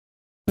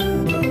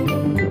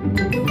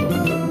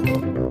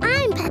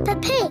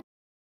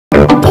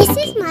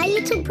my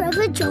little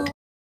brother George.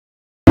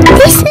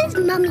 This is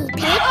Mummy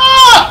Pig.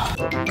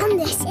 And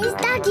this is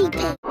Daddy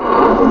Pig.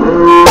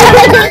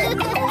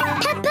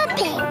 Peppa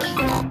Pig.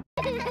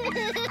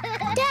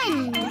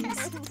 Dens.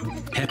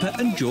 Peppa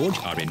and George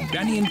are in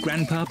Granny and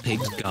Grandpa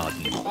Pig's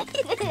garden.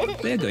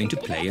 They're going to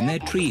play in their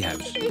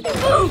treehouse.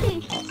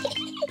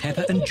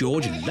 Peppa and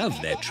George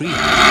love their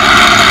treehouse.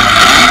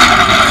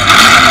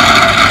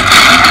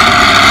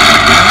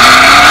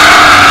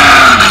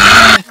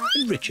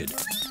 And Richard.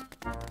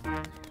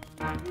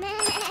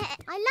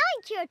 I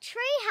like your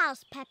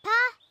treehouse, Peppa.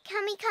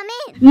 Can we come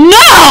in?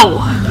 No!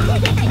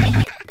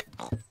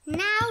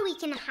 Now we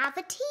can have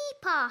a tea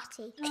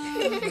party.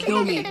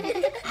 Yummy.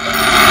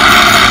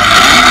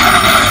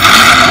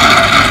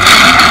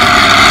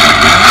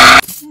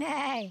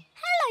 No.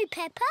 Hello,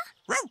 Peppa.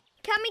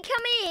 Can we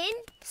come in?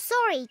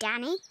 Sorry,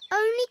 Danny.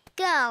 Only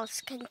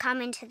girls can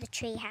come into the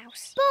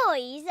treehouse.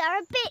 Boys are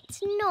a bit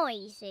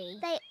noisy.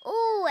 They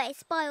always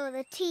spoil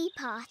the tea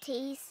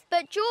parties.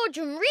 But George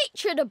and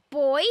Richard are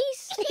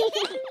boys.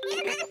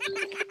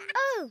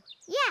 Oh,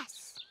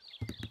 yes.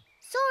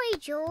 Sorry,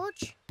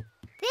 George.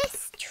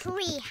 This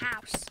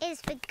treehouse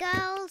is for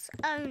girls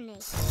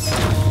only.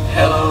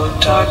 Hello,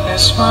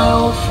 darkness, my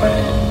old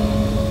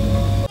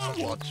friend.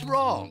 What's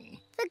wrong?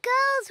 The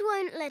girls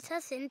won't let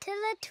us into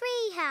the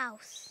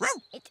treehouse.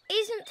 It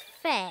isn't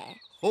fair.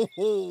 Ho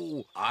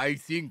ho! I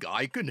think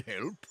I can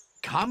help.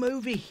 Come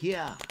over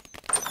here.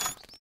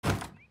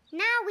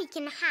 Now we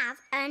can have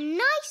a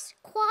nice,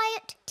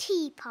 quiet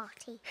tea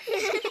party.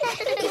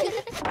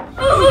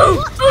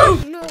 What's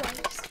that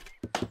noise?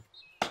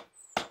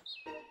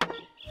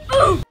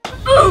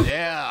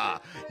 There.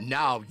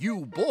 Now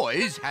you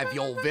boys have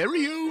your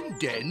very own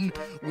den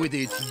with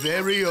its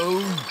very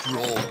own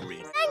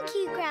drawbridge. Thank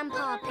you,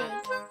 Grandpa Pig.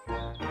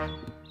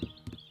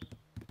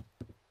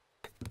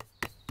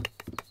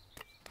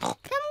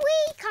 Can we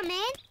come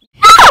in?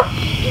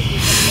 This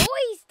is the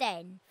boys'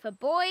 den, for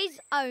boys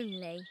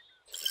only.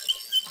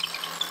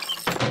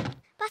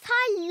 But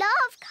I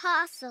love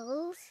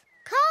castles.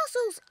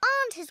 Castles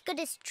aren't as good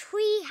as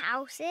tree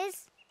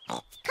houses.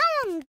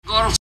 Come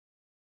on.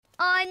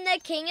 I'm the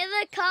king of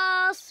the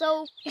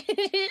castle.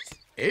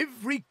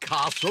 Every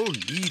castle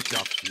needs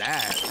a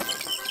flag.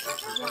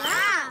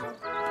 Wow.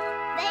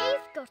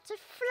 They've got a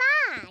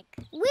flag.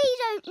 We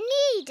don't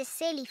need a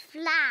silly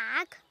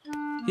flag.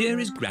 Here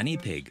is Granny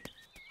Pig.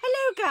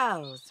 Hello,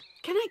 girls.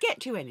 Can I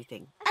get you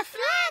anything? A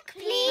flag,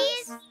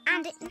 please.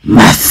 And it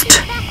must be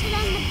better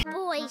than the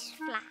boys'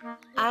 flag.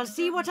 I'll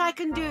see what I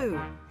can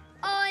do.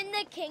 I'm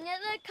the king of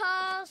the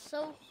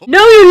castle. No,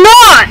 you're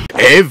not!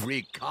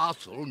 Every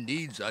castle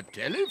needs a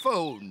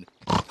telephone.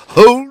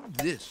 Hold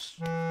this.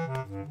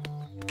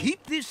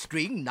 Keep this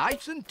string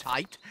nice and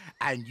tight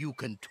and you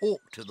can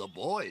talk to the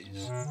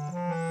boys.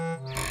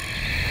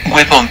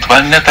 We don't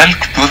wanna talk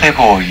to the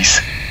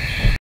boys.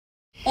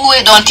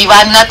 We don't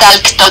wanna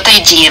talk to the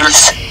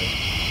girls.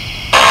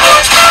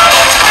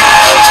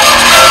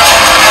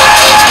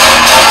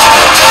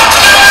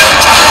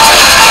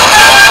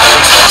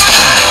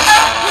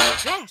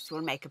 This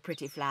will make a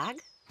pretty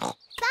flag.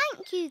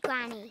 Thank you,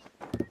 Granny.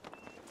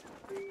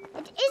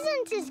 It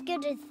isn't as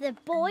good as the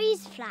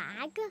boys'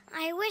 flag.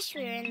 I wish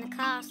we were in the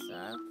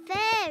castle.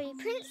 Fairy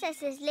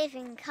princesses live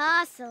in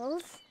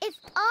castles. If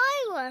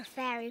I were a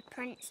fairy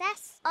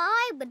princess,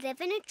 I would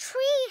live in a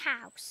tree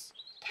house.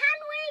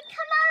 Can we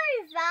come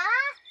over,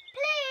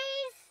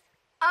 please?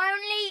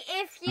 Only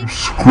if you...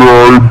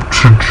 Subscribe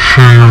to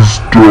Cheese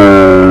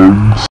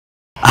Dogs.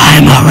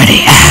 I'm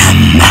already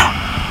am.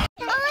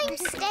 I'm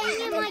staying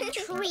in my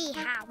tree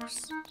house.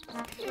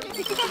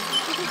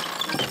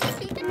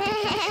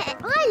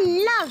 I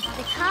love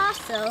the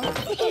castle.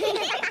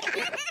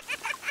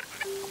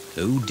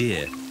 Oh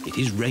dear, it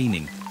is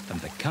raining and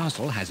the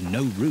castle has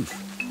no roof.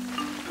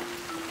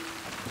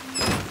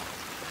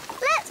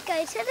 Let's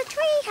go to the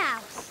tree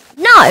house.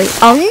 No,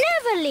 I'll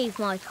never leave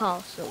my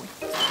castle.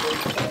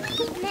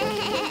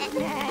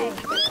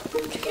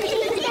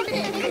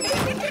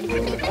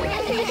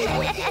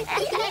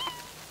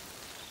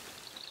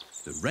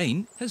 The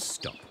rain has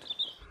stopped.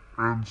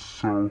 And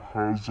so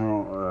has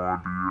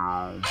our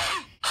audio.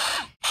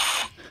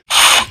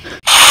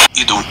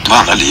 You don't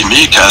wanna leave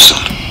me, castle.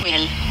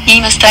 Well,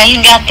 I'm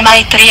staying at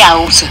my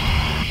treehouse.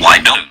 Why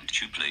don't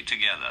you play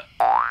together?